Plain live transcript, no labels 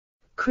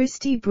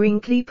Christie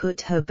Brinkley put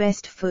her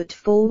best foot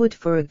forward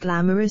for a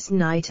glamorous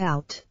night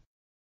out.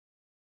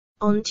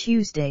 On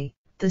Tuesday,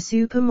 the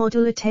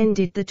supermodel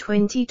attended the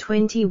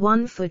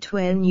 2021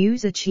 Footwear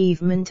News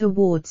Achievement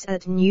Awards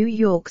at New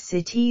York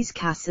City's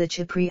Casa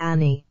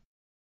Cipriani.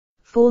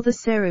 For the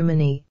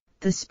ceremony,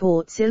 the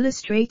Sports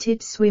Illustrated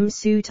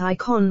swimsuit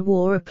icon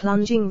wore a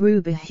plunging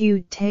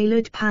ruby-hued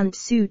tailored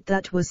pantsuit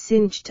that was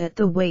cinched at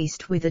the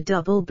waist with a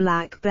double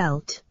black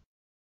belt.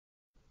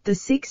 The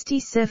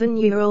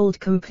 67-year-old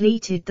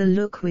completed the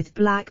look with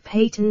black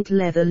patent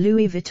leather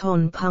Louis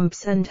Vuitton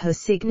pumps and her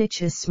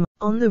signature smile.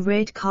 On the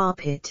red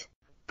carpet,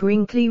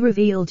 Brinkley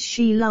revealed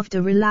she loved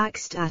a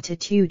relaxed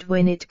attitude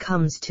when it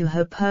comes to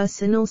her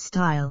personal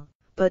style,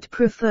 but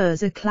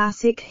prefers a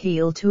classic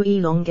heel to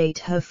elongate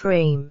her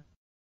frame.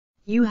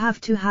 "You have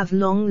to have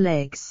long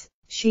legs,"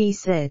 she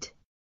said.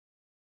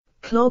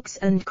 "Clogs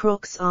and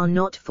Crocs are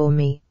not for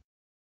me."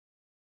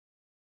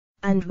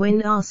 And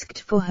when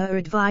asked for her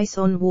advice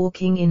on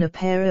walking in a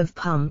pair of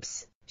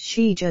pumps,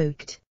 she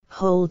joked,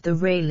 "Hold the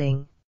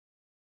railing.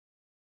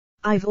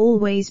 I've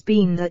always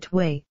been that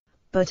way,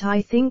 but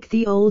I think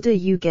the older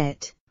you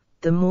get,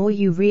 the more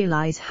you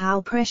realize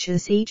how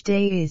precious each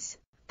day is,"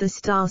 the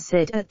star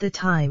said at the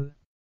time.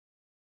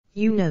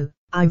 "You know,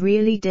 I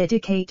really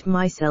dedicate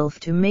myself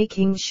to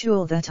making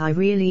sure that I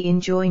really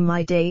enjoy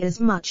my day as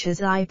much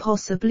as I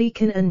possibly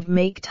can and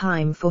make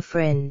time for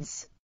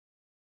friends.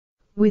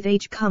 With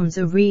age comes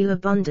a real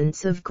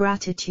abundance of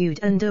gratitude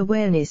and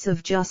awareness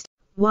of just."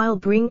 While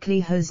Brinkley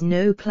has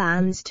no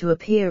plans to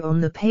appear on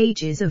the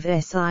pages of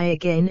SI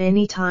again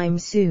anytime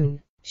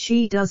soon,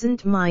 she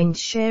doesn't mind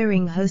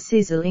sharing her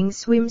sizzling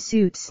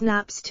swimsuit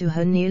snaps to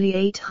her nearly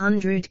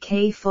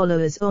 800k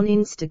followers on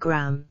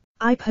Instagram.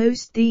 "I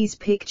post these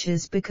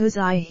pictures because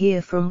I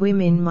hear from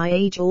women my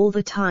age all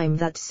the time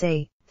that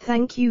say,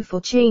 'Thank you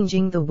for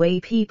changing the way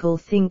people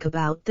think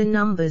about the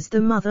numbers,'" the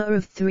mother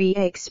of three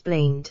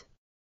explained.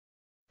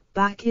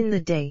 "Back in the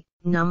day,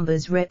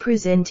 numbers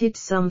represented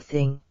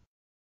something.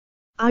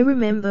 I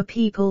remember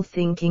people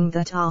thinking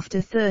that after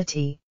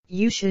 30,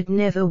 you should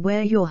never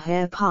wear your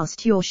hair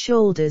past your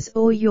shoulders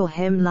or your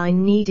hemline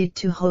needed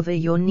to hover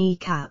your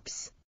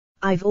kneecaps.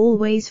 I've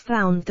always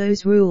found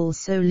those rules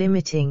so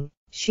limiting,"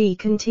 she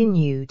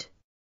continued.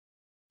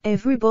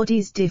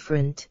 "Everybody's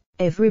different,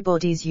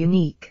 everybody's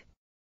unique.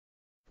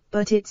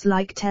 But it's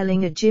like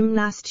telling a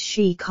gymnast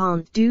she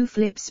can't do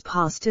flips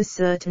past a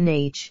certain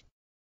age.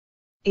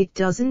 It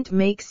doesn't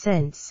make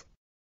sense.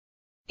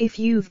 If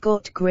you've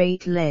got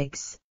great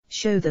legs,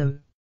 show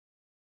them.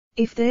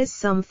 If there's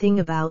something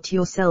about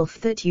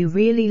yourself that you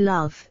really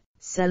love,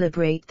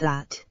 celebrate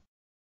that.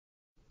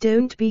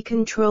 Don't be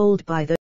controlled by the